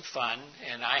it wasn't fun,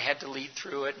 and I had to lead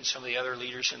through it and some of the other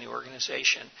leaders in the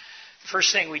organization, the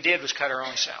first thing we did was cut our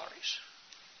own salaries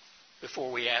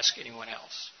before we asked anyone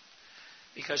else.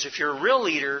 Because if you're a real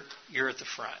leader, you're at the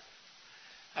front.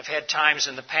 I've had times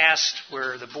in the past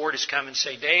where the board has come and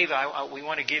say, Dave, we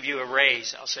want to give you a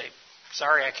raise. I'll say,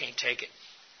 sorry, I can't take it.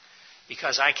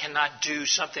 Because I cannot do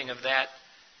something of that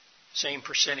same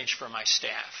percentage for my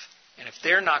staff. And if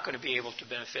they're not going to be able to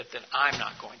benefit, then I'm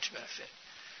not going to benefit.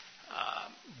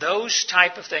 Those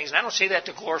type of things. And I don't say that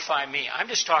to glorify me. I'm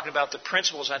just talking about the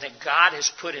principles I think God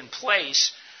has put in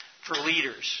place for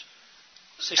leaders.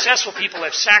 Successful people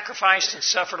have sacrificed and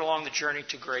suffered along the journey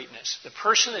to greatness. The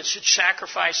person that should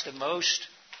sacrifice the most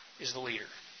is the leader.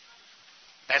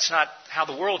 That's not how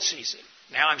the world sees it.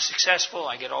 Now I'm successful,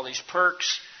 I get all these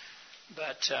perks,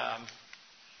 but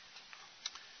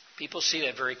people see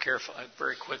that very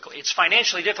quickly. It's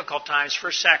financially difficult times.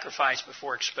 First sacrifice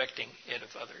before expecting it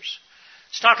of others.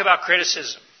 Let's talk about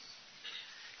criticism.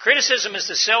 Criticism is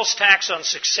the sales tax on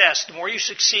success. The more you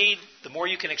succeed, the more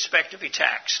you can expect to be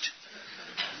taxed.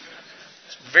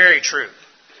 It's very true.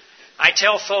 I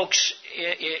tell folks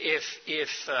if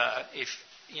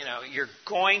you're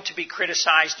going to be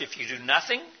criticized if you do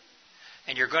nothing,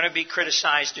 and you're going to be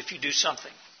criticized if you do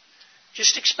something.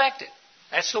 Just expect it.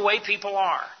 That's the way people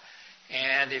are.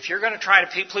 And if you're going to try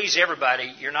to please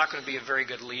everybody, you're not going to be a very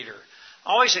good leader.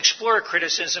 Always explore a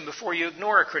criticism before you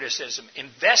ignore a criticism.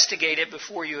 Investigate it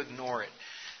before you ignore it.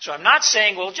 So I'm not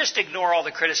saying, well, just ignore all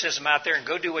the criticism out there and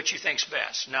go do what you think's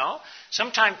best. No.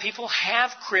 Sometimes people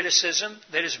have criticism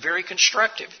that is very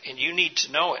constructive, and you need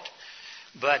to know it.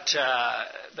 But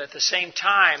at the same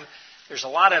time, there's a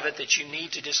lot of it that you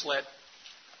need to just let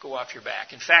go off your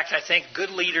back. In fact, I think good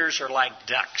leaders are like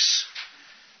ducks.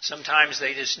 Sometimes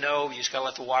they just know you just got to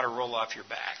let the water roll off your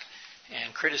back.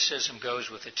 And criticism goes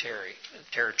with the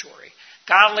territory.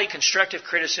 Godly, constructive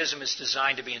criticism is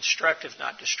designed to be instructive,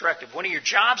 not destructive. One of your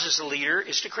jobs as a leader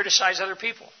is to criticize other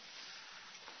people.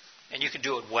 And you can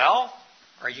do it well,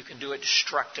 or you can do it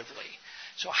destructively.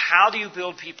 So how do you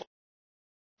build people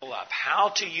up?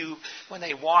 How do you, when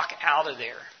they walk out of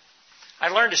there? I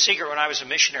learned a secret when I was a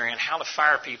missionary on how to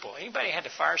fire people. Anybody had to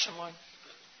fire someone?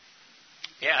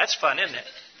 Yeah, that's fun, isn't it?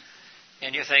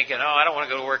 And you're thinking, oh, I don't want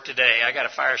to go to work today. I got to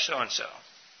fire so-and-so.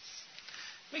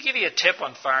 Let me give you a tip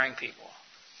on firing people.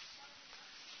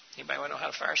 Anybody want to know how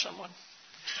to fire someone?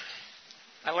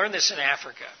 I learned this in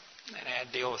Africa, and I had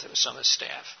to deal with it with some of the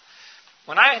staff.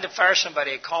 When I had to fire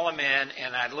somebody, I'd call them in,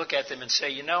 and I'd look at them and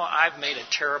say, I've made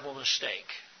a terrible mistake.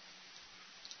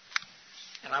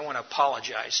 And I want to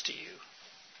apologize to you.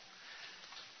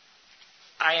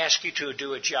 I ask you to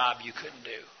do a job you couldn't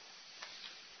do.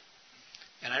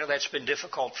 And I know that's been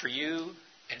difficult for you,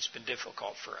 and it's been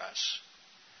difficult for us.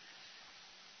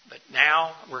 But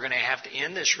now we're going to have to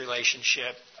end this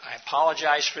relationship. I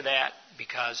apologize for that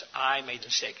because I made the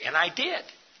mistake. And I did.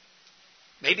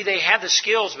 Maybe they had the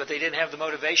skills, but they didn't have the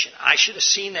motivation. I should have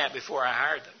seen that before I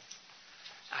hired them.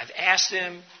 I've asked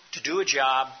them to do a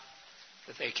job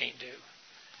that they can't do.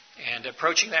 And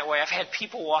approaching that way, I've had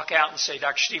people walk out and say,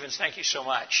 Dr. Stevens, thank you so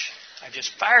much. I've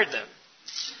just fired them.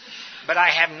 But I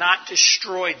have not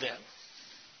destroyed them.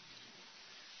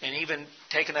 And even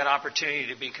taken that opportunity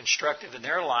to be constructive in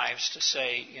their lives to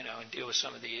say, and deal with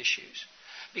some of the issues.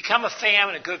 Become a fan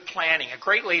and a good planning. A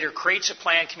great leader creates a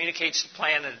plan, communicates the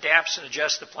plan, and adapts and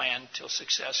adjusts the plan until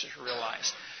success is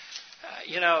realized.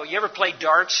 You ever play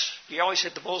darts? Do you always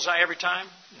hit the bullseye every time?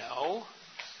 No.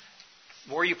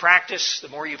 The more you practice, the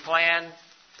more you plan,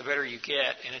 the better you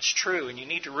get. And it's true. And you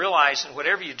need to realize in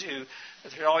whatever you do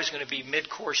that there are always going to be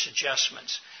mid-course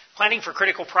adjustments. Planning for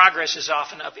critical progress is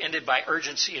often upended by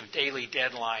urgency of daily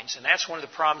deadlines. And that's one of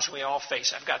the problems we all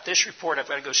face. I've got this report. I've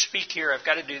got to go speak here. I've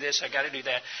got to do this. I've got to do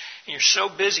that. And you're so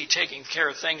busy taking care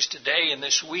of things today and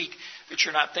this week that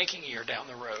you're not thinking a year down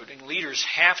the road. And leaders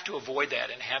have to avoid that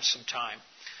and have some time.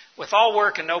 With all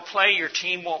work and no play, your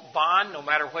team won't bond no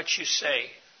matter what you say.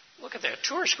 Look at that.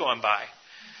 Tourists going by.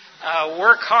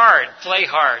 Work hard. Play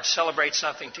hard. Celebrate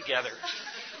something together.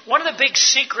 One of the big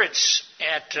secrets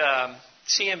at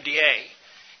CMDA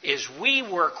is we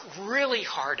work really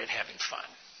hard at having fun.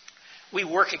 We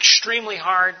work extremely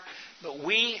hard, but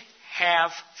we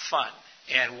have fun.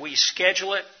 And we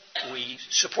schedule it. We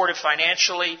support it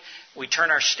financially. We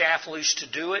turn our staff loose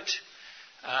to do it.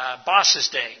 Boss's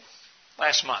Day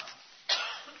last month.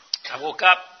 I woke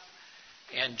up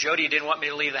and Jody didn't want me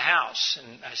to leave the house.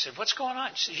 And I said, what's going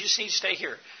on? She said, you just need to stay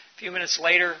here. A few minutes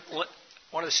later,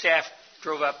 one of the staff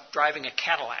drove up driving a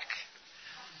Cadillac,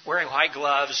 wearing white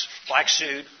gloves, black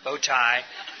suit, bow tie.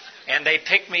 And they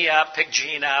picked me up, picked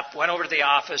Jean up, went over to the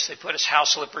office. They put us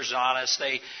house slippers on us.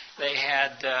 They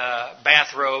had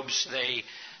bathrobes. They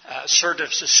served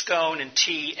us a scone and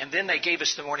tea. And then they gave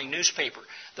us the morning newspaper.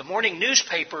 The morning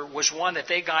newspaper was one that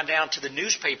they'd gone down to the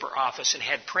newspaper office and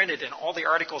had printed, and all the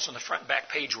articles on the front and back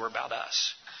page were about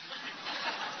us.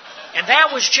 And that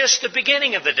was just the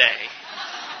beginning of the day.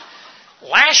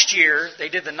 Last year, they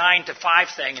did the 9 to 5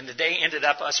 thing, and the day ended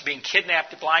up us being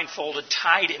kidnapped, blindfolded,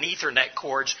 tied in Ethernet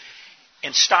cords,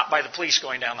 and stopped by the police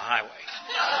going down the highway.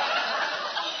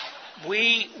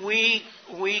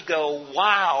 we go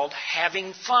wild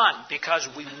having fun because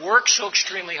we work so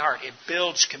extremely hard. It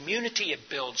builds community. It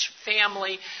builds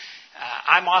family.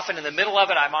 I'm often in the middle of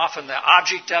it. I'm often the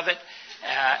object of it.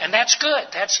 And that's good.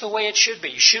 That's the way it should be.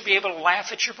 You should be able to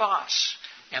laugh at your boss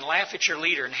and laugh at your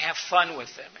leader and have fun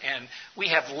with them. And we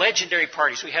have legendary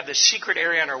parties. We have this secret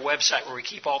area on our website where we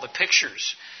keep all the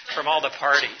pictures from all the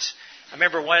parties. I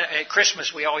remember at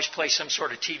Christmas we always play some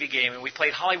sort of TV game, and we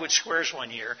played Hollywood Squares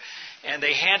one year, and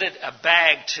they handed a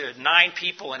bag to 9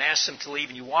 people and asked them to leave,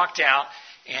 and you walked out,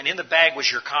 and in the bag was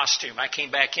your costume. I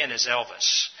came back in as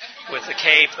Elvis with the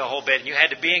cape, the whole bit, and you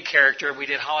had to be in character. We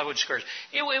did Hollywood Squares.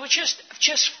 It was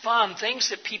just fun,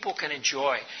 things that people can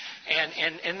enjoy.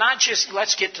 And not just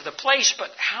let's get to the place,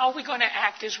 but how are we going to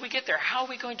act as we get there? How are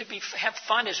we going to have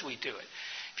fun as we do it?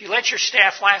 If you let your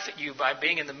staff laugh at you by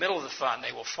being in the middle of the fun,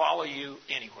 they will follow you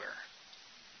anywhere.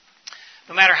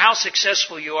 No matter how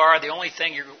successful you are, the only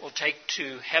thing you will take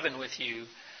to heaven with you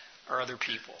are other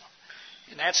people.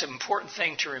 And that's an important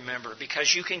thing to remember,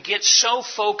 because you can get so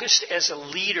focused as a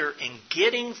leader in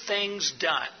getting things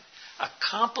done,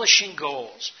 accomplishing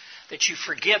goals, that you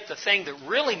forget the thing that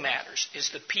really matters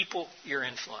is the people you're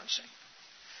influencing.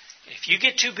 If you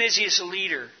get too busy as a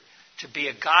leader to be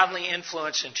a godly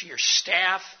influence into your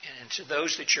staff and into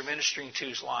those that you're ministering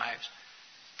to's lives,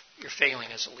 you're failing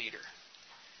as a leader.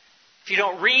 If you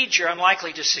don't read, you're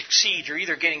unlikely to succeed. You're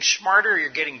either getting smarter or you're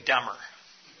getting dumber.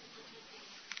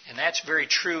 And that's very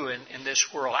true in this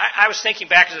world. I was thinking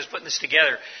back as I was putting this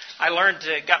together. I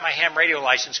got my ham radio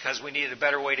license because we needed a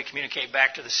better way to communicate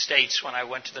back to the States when I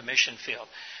went to the mission field.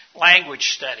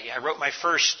 Language study. I wrote my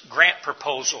first grant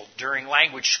proposal during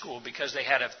language school because they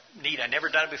had a need. I'd never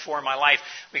done it before in my life.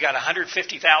 We got a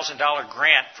 $150,000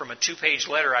 grant from a 2-page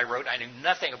letter I wrote. I knew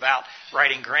nothing about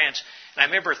writing grants. And I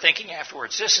remember thinking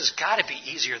afterwards, this has got to be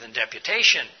easier than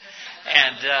deputation.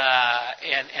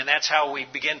 And that's how we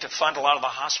began to fund a lot of the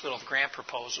hospital grant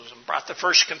proposals and brought the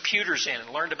first computers in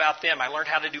and learned about them. I learned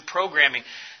how to do programming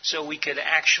so we could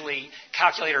actually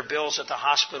calculate our bills at the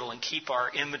hospital and keep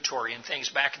our inventory and things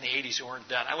back in the 80s that weren't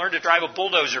done. I learned to drive a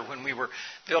bulldozer when we were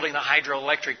building the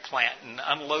hydroelectric plant and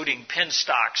unloading pin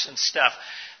stocks and stuff.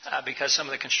 Because some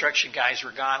of the construction guys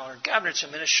were gone, or governance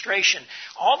administration.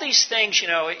 All these things,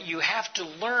 you have to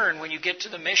learn when you get to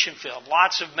the mission field.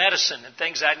 Lots of medicine and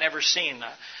things I'd never seen.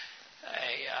 A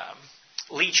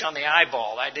leech on the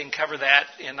eyeball. I didn't cover that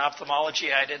in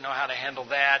ophthalmology. I didn't know how to handle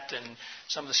that. And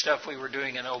some of the stuff we were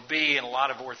doing in OB and a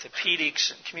lot of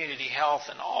orthopedics and community health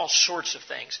and all sorts of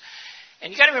things.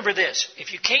 And you got to remember this.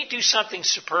 If you can't do something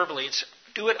superbly,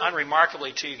 do it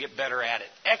unremarkably till you get better at it.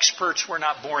 Experts were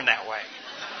not born that way.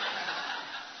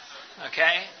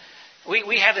 Okay?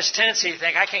 We have this tendency to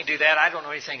think, I can't do that, I don't know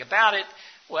anything about it.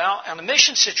 Well, in a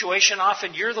mission situation,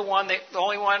 often you're the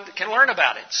only one that can learn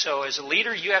about it. So as a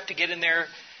leader, you have to get in there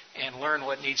and learn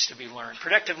what needs to be learned.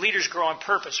 Productive leaders grow on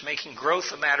purpose, making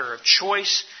growth a matter of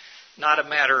choice, not a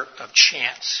matter of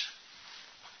chance.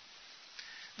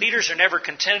 Leaders are never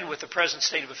contented with the present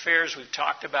state of affairs. We've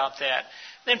talked about that.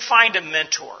 Then find a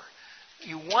mentor.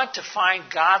 You want to find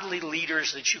godly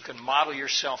leaders that you can model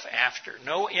yourself after.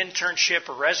 No internship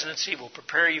or residency will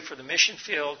prepare you for the mission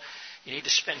field. You need to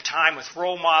spend time with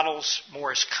role models.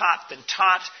 More is caught than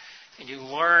taught. And you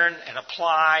learn and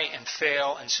apply and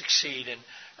fail and succeed. And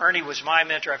Ernie was my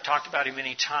mentor. I've talked about him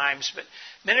many times. But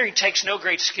mentoring takes no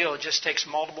great skill. It just takes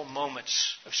multiple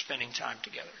moments of spending time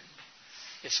together.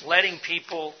 It's letting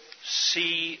people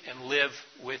see and live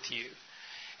with you.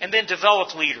 And then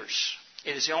develop leaders.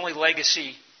 It is the only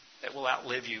legacy that will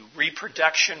outlive you.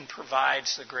 Reproduction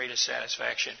provides the greatest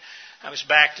satisfaction. I was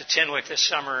back to Tenwick this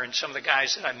summer, and some of the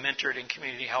guys that I mentored in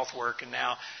community health work, and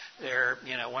now they're,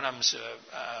 one of them's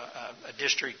a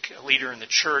district leader in the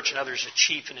church, and others a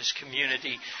chief in his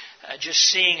community. Just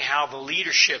seeing how the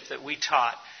leadership that we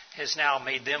taught has now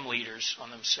made them leaders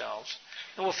on themselves.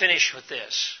 And we'll finish with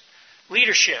this.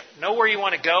 Leadership. Know where you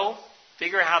want to go.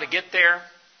 Figure out how to get there.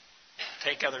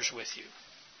 Take others with you.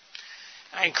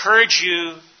 I encourage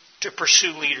you to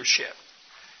pursue leadership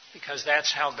because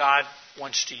that's how God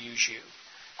wants to use you.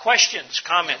 Questions,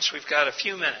 comments? We've got a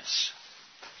few minutes.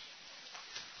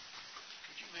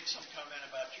 Could you make some comment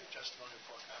about your testimony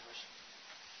before Congress?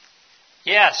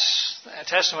 Yes,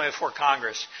 testimony before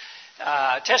Congress.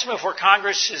 Testimony before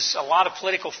Congress is a lot of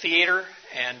political theater,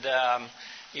 and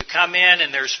you come in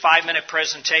and there's 5-minute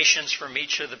presentations from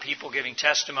each of the people giving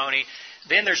testimony.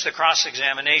 Then there's the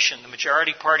cross-examination. The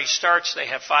majority party starts, they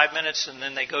have 5 minutes, and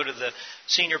then they go to the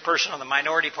senior person on the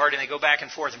minority party, and they go back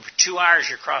and forth. And for 2 hours,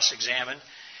 you're cross-examined.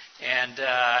 and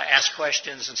ask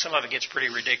questions, and some of it gets pretty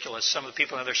ridiculous. Some of the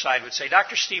people on the other side would say,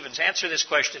 Dr. Stevens, answer this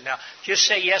question. Now, just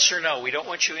say yes or no. We don't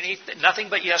want you nothing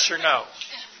but yes or no.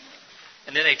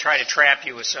 And then they try to trap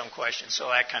you with some questions. So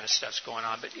that kind of stuff's going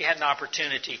on. But you had an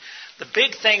opportunity. The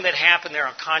big thing that happened there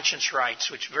on conscience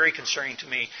rights, which is very concerning to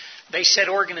me, they said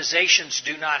organizations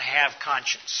do not have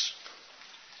conscience.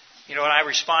 You know what I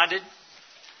responded?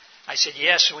 I said,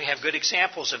 yes, and we have good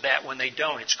examples of that when they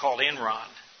don't. It's called Enron.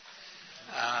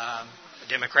 The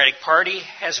Democratic Party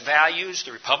has values.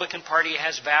 The Republican Party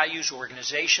has values.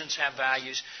 Organizations have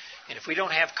values. And if we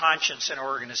don't have conscience in our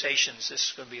organizations, this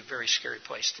is going to be a very scary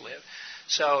place to live.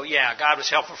 So, yeah, God was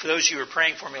helpful. For those of you who were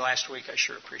praying for me last week, I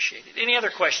sure appreciate it. Any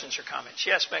other questions or comments?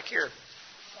 Yes, back here.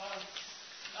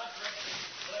 Not directly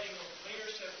relating with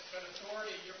leadership, but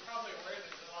authority. You're probably aware that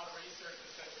there's a lot of research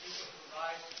that says people who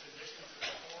rise to positions of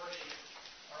authority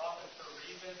are often for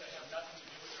reasons that have nothing to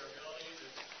do with their abilities.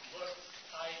 It's looks,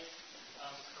 height,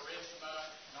 charisma,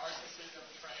 narcissism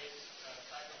traits,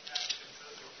 psychopathic and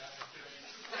sociopathic traits.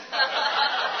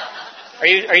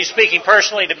 Are you speaking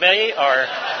personally to me, or?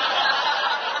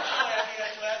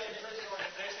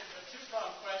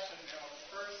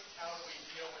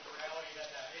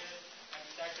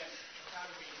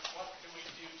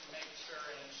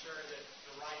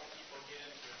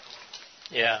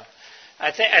 Yeah.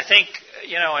 I think,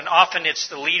 and often it's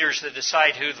the leaders that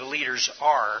decide who the leaders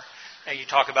are. And you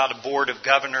talk about a board of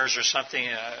governors or something,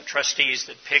 trustees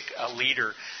that pick a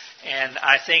leader. And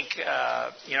I think,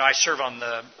 I serve on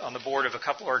the board of a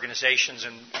couple organizations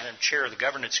and I'm chair of the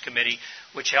governance committee,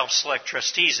 which helps select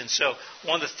trustees. And so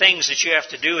one of the things that you have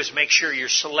to do is make sure you're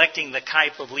selecting the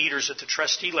type of leaders at the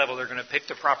trustee level that are going to pick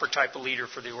the proper type of leader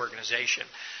for the organization.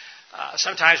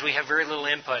 Sometimes we have very little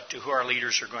input to who our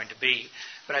leaders are going to be.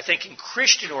 But I think in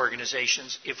Christian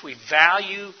organizations, if we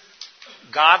value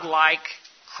God-like,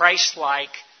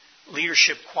 Christ-like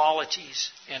leadership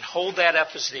qualities and hold that up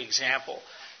as the example,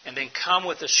 and then come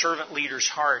with a servant leader's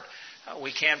heart,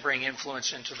 we can bring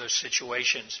influence into those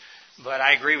situations. But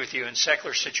I agree with you, in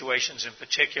secular situations in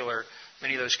particular,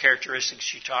 many of those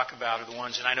characteristics you talk about are the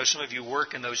ones, and I know some of you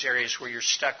work in those areas where you're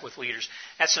stuck with leaders.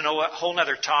 That's a whole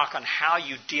other talk on how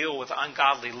you deal with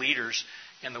ungodly leaders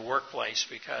in the workplace,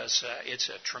 because it's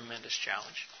a tremendous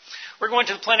challenge. We're going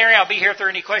to the plenary. I'll be here if there are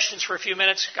any questions for a few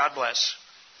minutes. God bless.